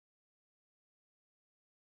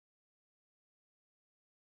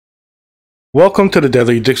Welcome to the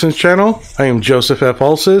Deadly Addictions channel. I am Joseph F.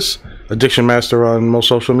 Ulsis, Addiction Master on most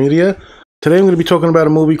social media. Today I'm going to be talking about a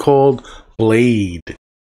movie called Blade.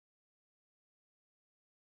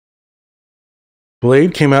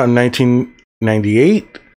 Blade came out in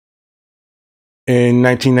 1998. In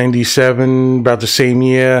 1997, about the same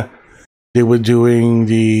year, they were doing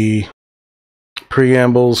the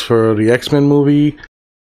preambles for the X-Men movie.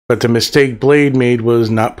 But the mistake Blade made was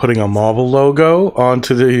not putting a Marvel logo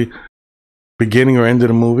onto the beginning or end of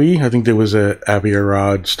the movie. I think there was a Abbey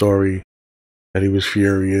Arad story that he was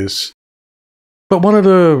furious. But one of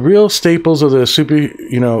the real staples of the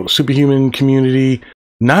superhuman community,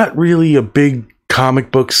 not really a big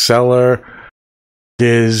comic book seller.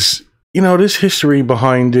 There's history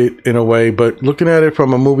behind it in a way, but looking at it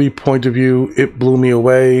from a movie point of view, it blew me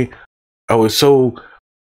away. I was so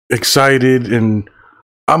excited, and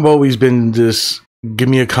I've always been this, give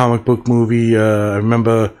me a comic book movie. I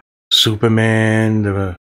remember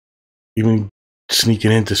Superman, even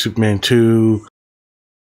sneaking into Superman 2,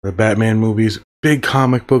 the Batman movies. Big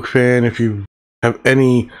comic book fan. If you have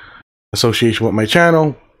any association with my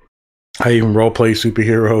channel, I even roleplay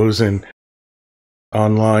superheroes and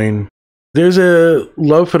online. There's a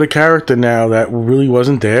love for the character now that really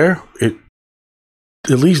wasn't there. It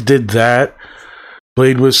at least did that.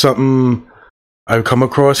 Blade was something I've come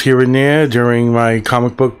across here and there during my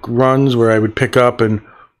comic book runs, where I would pick up and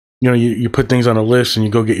you put things on a list and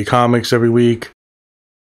you go get your comics every week.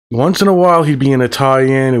 Once in a while he'd be in a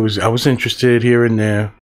tie-in. I was interested here and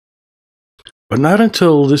there. But not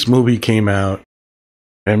until this movie came out.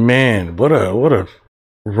 And man, what a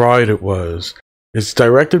ride it was. It's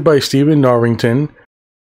directed by Stephen Norrington,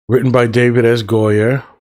 written by David S. Goyer,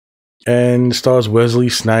 and stars Wesley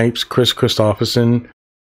Snipes, Chris Christopherson,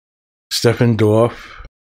 Stephen Dorff.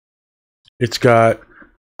 It's got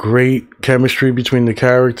great chemistry between the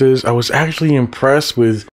characters. I was actually impressed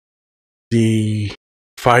with the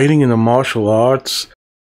fighting and the martial arts.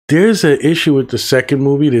 There's an issue with the second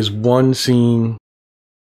movie. There's one scene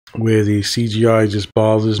where the CGI just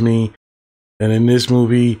bothers me. And in this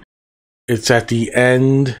movie, it's at the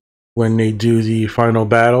end when they do the final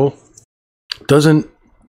battle. Doesn't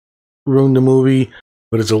ruin the movie,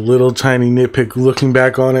 but it's a little tiny nitpick looking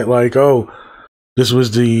back on it, like, oh, this was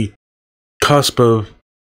the cusp of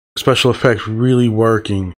special effects really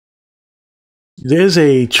working. There's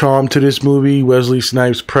a charm to this movie. Wesley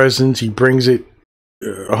Snipes' presence, he brings it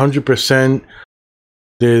 100%.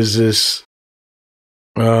 There's this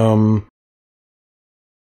likability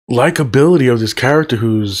of this character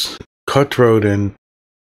who's cutthroat and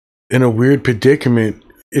in a weird predicament.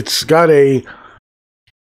 It's got a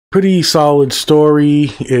pretty solid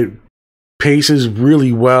story. It paces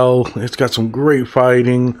really well. It's got some great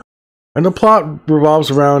fighting. And the plot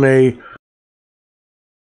revolves around a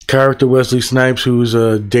character, Wesley Snipes, who's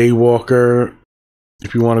a daywalker,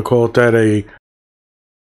 if you want to call it that,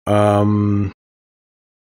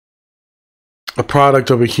 a product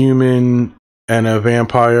of a human and a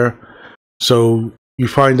vampire. So you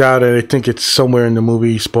find out, and I think it's somewhere in the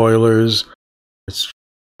movie, spoilers, it's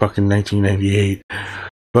fucking 1998,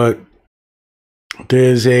 but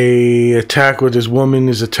there's a attack where this woman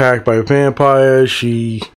is attacked by a vampire.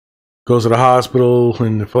 She goes to the hospital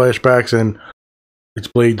in the flashbacks, and it's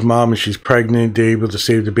Blade's mom, and she's pregnant. They're able to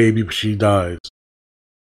save the baby, but she dies.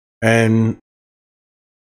 And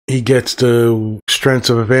he gets the strengths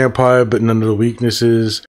of a vampire, but none of the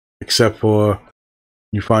weaknesses, except for,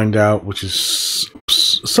 you find out, which is,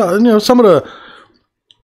 some of the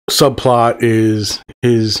subplot is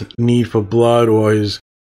his need for blood, or his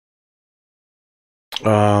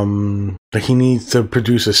like he needs to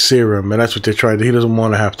produce a serum, and that's what they're trying to. He doesn't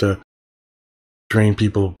want to have to drain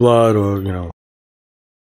people of blood, or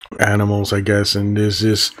animals, I guess. And there's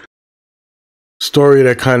this story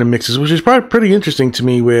that kind of mixes, which is probably pretty interesting to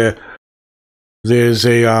me, where there's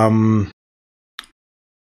a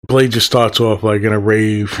Blade just starts off like in a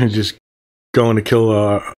rave and just going to kill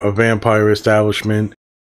a vampire establishment,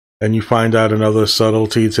 and you find out another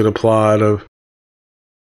subtlety to the plot of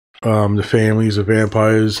the families of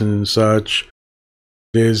vampires and such.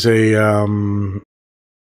 There's a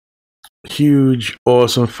huge,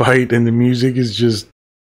 awesome fight, and the music is just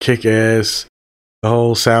kick-ass. The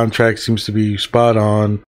whole soundtrack seems to be spot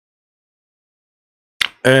on.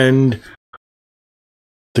 And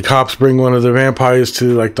the cops bring one of the vampires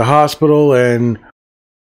to like the hospital, and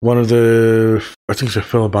one of the, I think it's a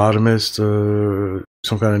phlebotomist,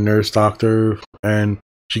 some kind of nurse doctor, and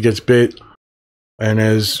she gets bit. And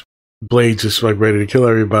as Blade's just like ready to kill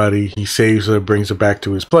everybody, he saves her, brings her back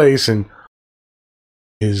to his place, and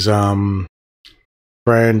his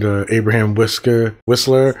friend Abraham Whistler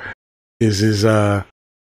is his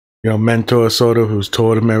mentor, sort of, who's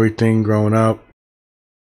taught him everything growing up.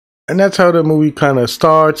 And that's how the movie kind of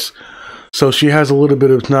starts. So she has a little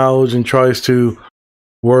bit of knowledge and tries to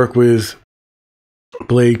work with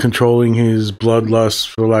Blade, controlling his bloodlust,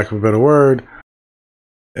 for lack of a better word.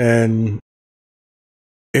 And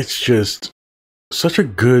it's just such a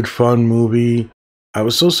good, fun movie. I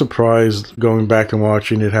was so surprised going back and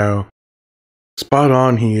watching it how spot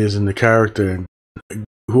on he is in the character. And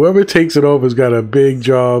whoever takes it over has got a big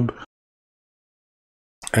job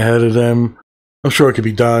ahead of them. I'm sure it could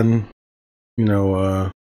be done,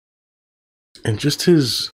 and just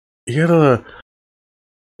there's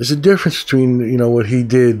a difference between, what he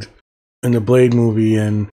did in the Blade movie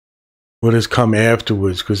and what has come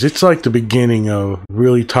afterwards, because it's like the beginning of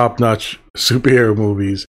really top-notch superhero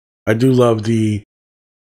movies. I do love the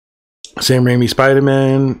Sam Raimi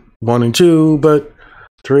Spider-Man 1 and 2, but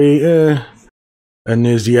 3, and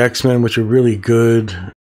there's the X-Men, which are really good.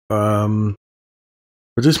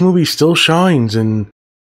 But this movie still shines in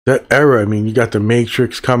that era. I mean, you got The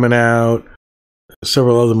Matrix coming out,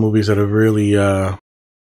 several other movies that are really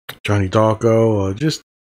Johnny Darko, or just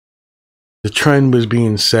the trend was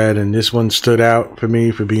being set, and this one stood out for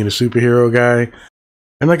me for being a superhero guy.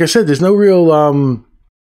 And like I said, there's no real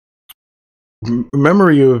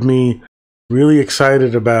memory of me really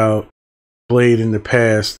excited about Blade in the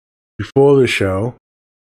past before the show.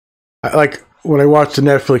 Like when I watch the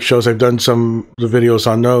Netflix shows, I've done some of the videos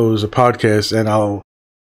on those, a podcast, and I'll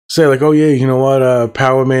say like, oh yeah, you know what,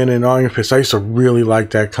 Power Man and Iron Fist, I used to really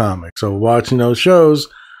like that comic. So watching those shows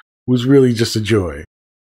was really just a joy.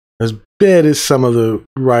 As bad as some of the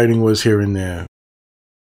writing was here and there,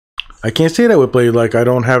 I can't say that with Blade. Like, I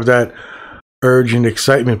don't have that urge and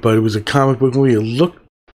excitement, but it was a comic book movie. It looked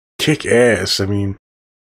kick ass. I mean,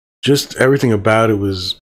 just everything about it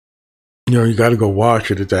was, you got to go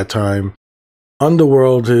watch it at that time.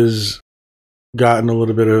 Underworld has gotten a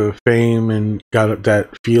little bit of fame and got that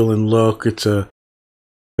feel and look. It's a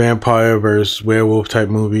vampire versus werewolf type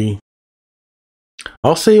movie.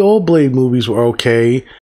 I'll say all Blade movies were okay.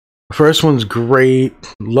 The first one's great.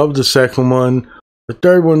 Love the second one. The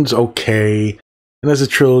third one's okay. And as a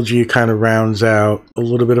trilogy, it kind of rounds out a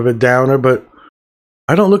little bit of a downer, but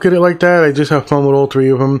I don't look at it like that. I just have fun with all three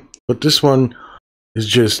of them. But this one is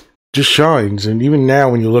just shines. And even now,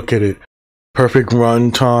 when you look at it, perfect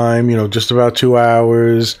run time, just about 2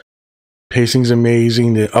 hours. Pacing's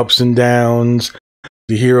amazing. The ups and downs.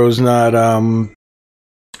 The hero's not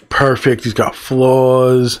perfect. He's got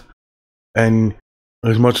flaws. And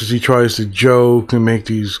as much as he tries to joke and make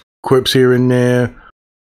these quips here and there,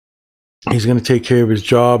 he's going to take care of his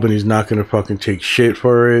job, and he's not going to fucking take shit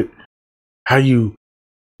for it. How you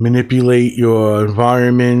manipulate your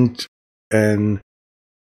environment, and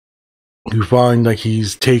you find like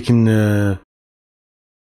he's taking the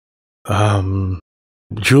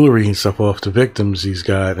jewelry and stuff off the victims he's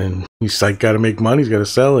got, and he's like got to make money, he's got to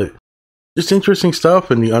sell it. Just interesting stuff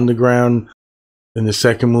in the underground in the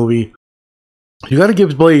second movie. You got to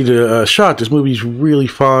give Blade a shot. This movie's really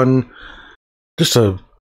fun. Just a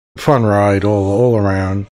fun ride all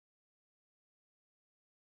around.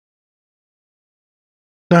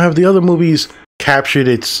 Now, have the other movies captured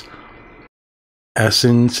its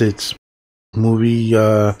essence, its movie,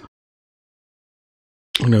 the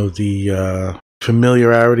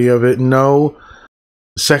familiarity of it? No.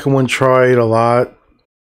 The second one tried a lot.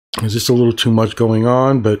 There's just a little too much going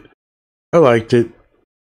on, but I liked it.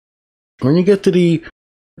 When you get to the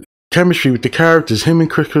chemistry with the characters, him and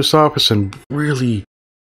Chris Christopherson really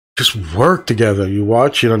just work together. You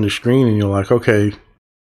watch it on the screen and you're like, okay,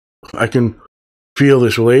 I can feel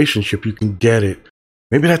this relationship. You can get it.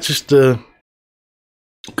 Maybe that's just good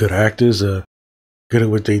actors, good at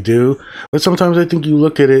what they do. But sometimes I think you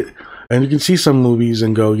look at it and you can see some movies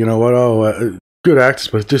and go, you know what, good actors,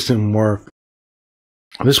 but it just didn't work.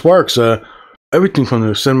 This works. Everything from the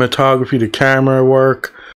cinematography, the camera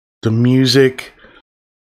work, the music.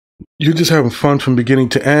 You're just having fun from beginning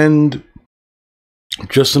to end.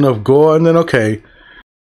 Just enough gore, and then okay,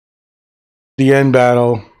 the end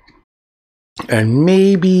battle, and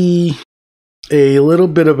maybe a little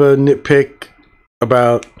bit of a nitpick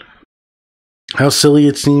about how silly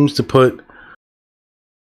it seems to put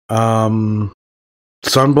sunblocker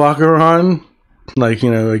on, like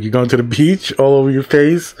like you're going to the beach all over your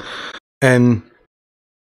face, and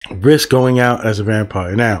risk going out as a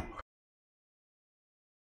vampire. Now,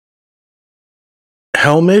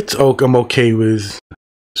 helmets, I'm okay with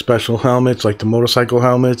special helmets, like the motorcycle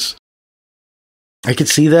helmets. I could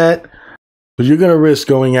see that, but you're going to risk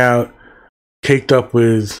going out caked up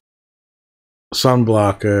with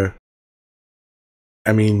sunblocker.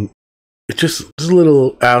 I mean, it's a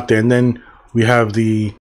little out there. And then we have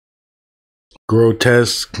the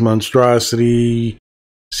grotesque monstrosity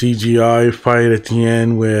CGI fight at the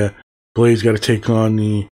end where Blade's got to take on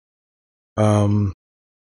the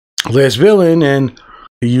last villain, and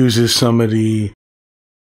he uses some of the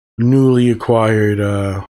newly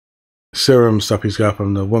acquired serum stuff he's got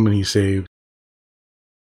from the woman he saved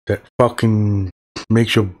that fucking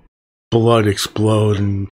makes your blood explode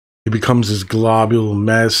and it becomes this globule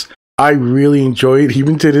mess. I really enjoy it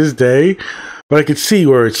even to this day, but I could see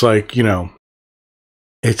where it's like, you know,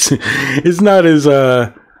 it's not as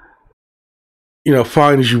you know,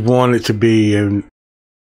 fine as you want it to be. And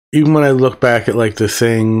even when I look back at like The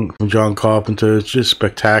Thing from John Carpenter, it's just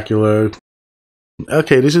spectacular.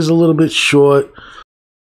 Okay, this is a little bit short.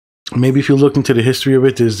 Maybe if you look into the history of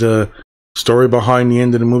it, there's a story behind the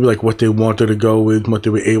end of the movie, like what they wanted to go with, what they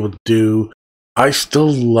were able to do. I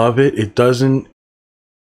still love it. It doesn't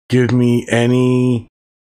give me any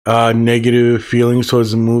negative feelings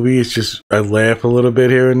towards the movie. It's just I laugh a little bit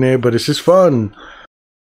here and there, but it's just fun.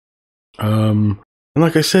 And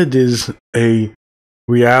like I said, there's a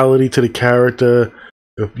reality to the character.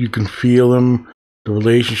 If you can feel him, the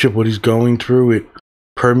relationship, what he's going through, it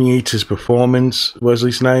permeates his performance.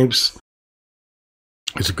 Wesley Snipes.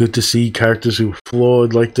 It's good to see characters who are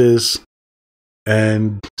flawed like this.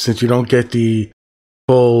 And since you don't get the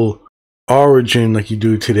full origin like you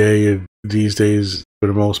do today, these days, for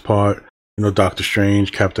the most part, you know, Doctor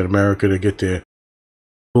Strange, Captain America, to get their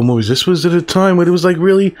full movies. This was at a time when it was like,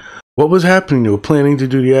 really, what was happening? They were planning to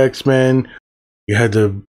do the X-Men. You had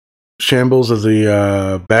the shambles of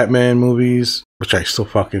the Batman movies, which I still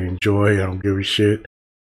fucking enjoy. I don't give a shit.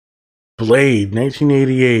 Blade,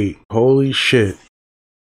 1988. Holy shit.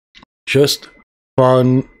 Just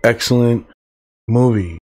fun, excellent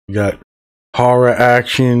movie. You got horror,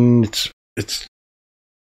 action. It's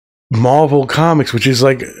Marvel Comics, which is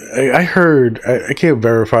like, I heard, I can't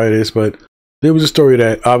verify this, but there was a story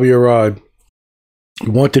that Avi Arad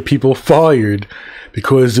wanted people fired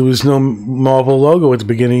because there was no Marvel logo at the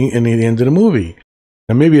beginning and the end of the movie.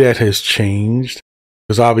 Now maybe that has changed,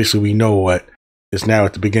 because obviously we know what is now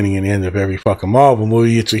at the beginning and end of every fucking Marvel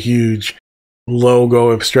movie. It's a huge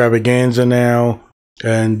logo extravaganza now,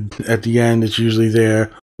 and at the end it's usually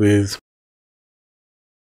there with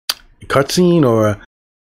a cutscene or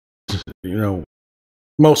you know,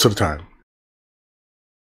 most of the time.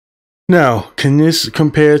 Now, can this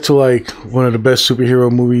compare to like one of the best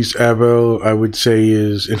superhero movies ever? I would say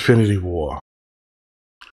is Infinity War.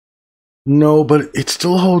 No, but it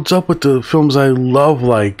still holds up with the films I love,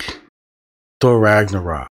 like Thor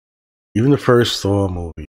Ragnarok, even the first Thor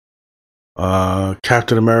movie,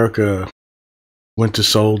 Captain America, Winter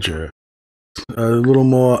Soldier, a little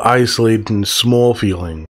more isolated and small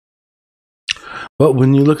feeling. But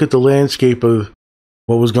when you look at the landscape of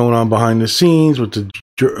what was going on behind the scenes with the,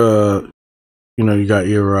 you know, you got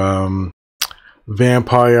your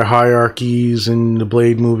vampire hierarchies in the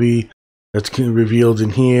Blade movie that's revealed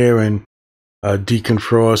in here, and Deacon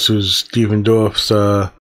Frost, who's Stephen Dorff's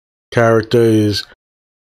character, is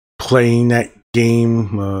playing that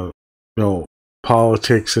game, you know,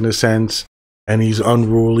 politics in a sense, and he's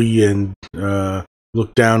unruly and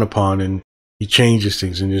looked down upon, and he changes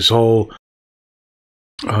things, and this whole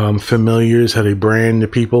familiars, how they brand the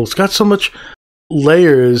people. It's got so much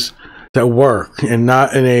layers that work, and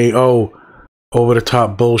not in a over the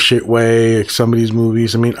top bullshit way like some of these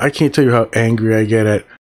movies. I mean, I can't tell you how angry I get at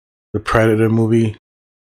the Predator movie,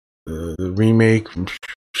 the remake from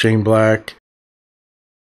Shane Black.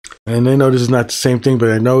 And I know this is not the same thing,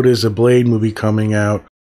 but I know there's a Blade movie coming out.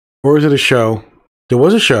 Or is it a show? There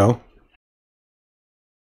was a show.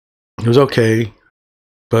 It was okay,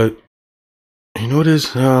 but you know,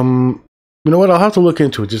 there's you know what? I'll have to look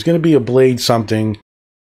into it. There's going to be a Blade something,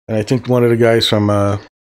 and I think one of the guys from what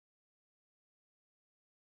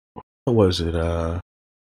was it? The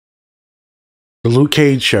Luke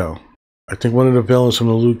Cage show. I think one of the villains from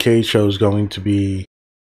the Luke Cage show is going to be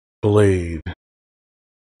Blade.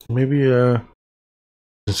 Maybe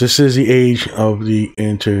since this is the age of the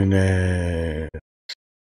internet.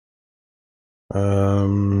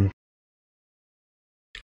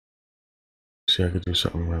 See, I could do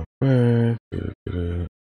something real quick.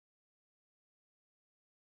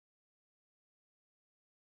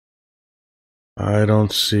 I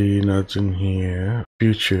don't see nothing here.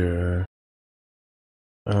 Future.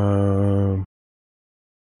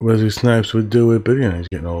 Wesley Snipes would do it, but you know, he's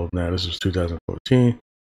getting old now. This was 2014.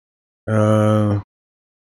 They're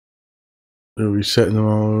resetting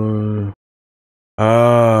them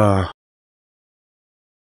all.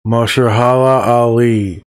 Mahershala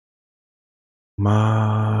Ali.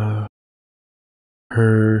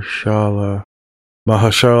 Mahershala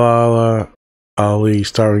Ali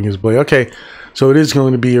starring as Blade. Okay, so it is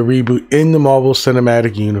going to be a reboot in the Marvel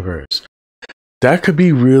Cinematic Universe. That could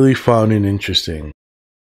be really fun and interesting.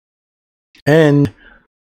 And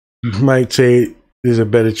you might say there's a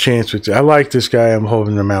better chance with it. I like this guy. I'm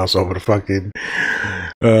holding the mouse over the fucking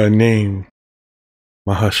name.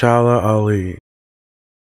 Mahershala Ali.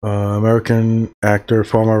 American actor,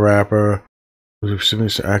 former rapper. Was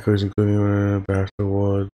recipients of accolades including BAFTA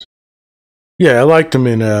Awards. Yeah, I liked him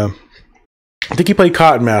in I think he played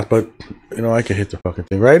Cottonmouth, but you know, I can hit the fucking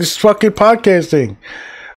thing, right? It's fucking podcasting.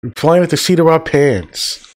 We're flying at the seat of our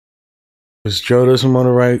pants. Because Joe doesn't want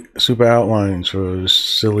to write super outlines for his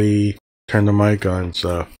silly turn the mic on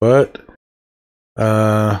stuff. But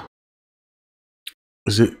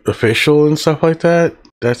is it official and stuff like that?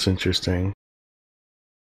 That's interesting.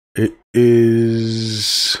 It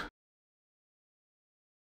is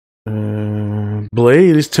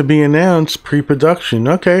Blade is to be announced pre-production.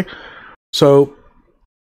 Okay, so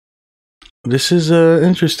this is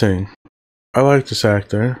interesting. I like this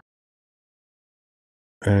actor,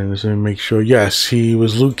 and let's make sure. Yes, he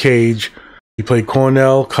was Luke Cage. He played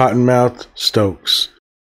Cornell Cottonmouth Stokes.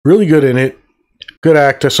 Really good in it. Good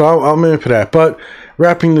actor. So I'm in for that. But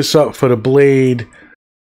wrapping this up for the Blade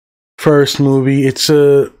first movie, it's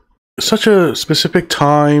such a specific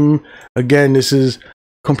time. Again, this is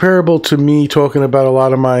comparable to me talking about a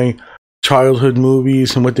lot of my childhood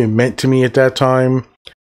movies and what they meant to me at that time.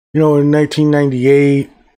 You know, in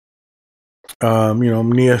 1998, you know,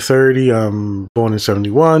 I'm near 30. I'm born in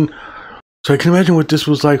 71. So I can imagine what this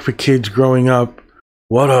was like for kids growing up.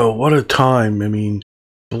 What a time. I mean,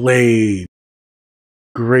 Blade,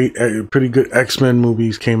 great, pretty good X-Men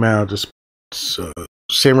movies came out. Just Sam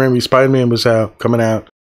Raimi's Spider-Man was coming out.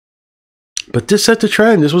 But this set the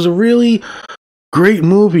trend. This was a really great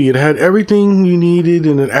movie. It had everything you needed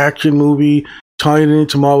in an action movie, tying it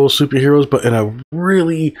into Marvel superheroes, but in a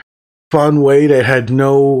really fun way that had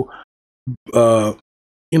no, you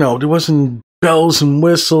know, there wasn't bells and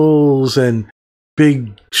whistles and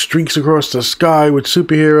big streaks across the sky with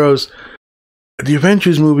superheroes. The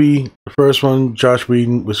Avengers movie, the first one, Joss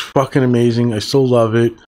Whedon, was fucking amazing. I still love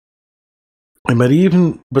it.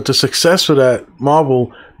 But the success of that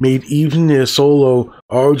Marvel made even their solo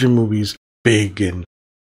origin movies big and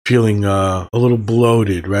feeling a little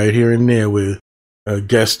bloated right here and there with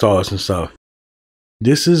guest stars and stuff.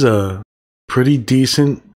 This is a pretty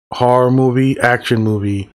decent horror movie, action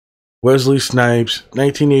movie. Wesley Snipes,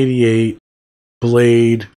 1988,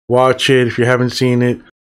 Blade. Watch it if you haven't seen it.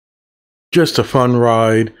 Just a fun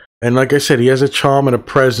ride. And like I said, he has a charm and a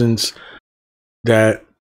presence that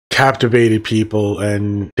captivated people,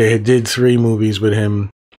 and they did 3 movies with him.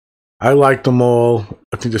 I liked them all.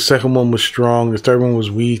 I think the second one was strong. The third one was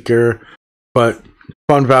weaker. But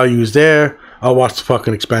fun value is there. I'll watch the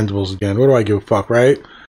fucking Expendables again. What do I give a fuck, right?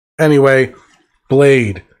 Anyway,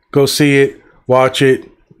 Blade. Go see it. Watch it.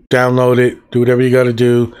 Download it. Do whatever you gotta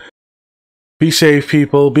do. Be safe,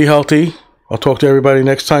 people. Be healthy. I'll talk to everybody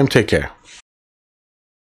next time. Take care.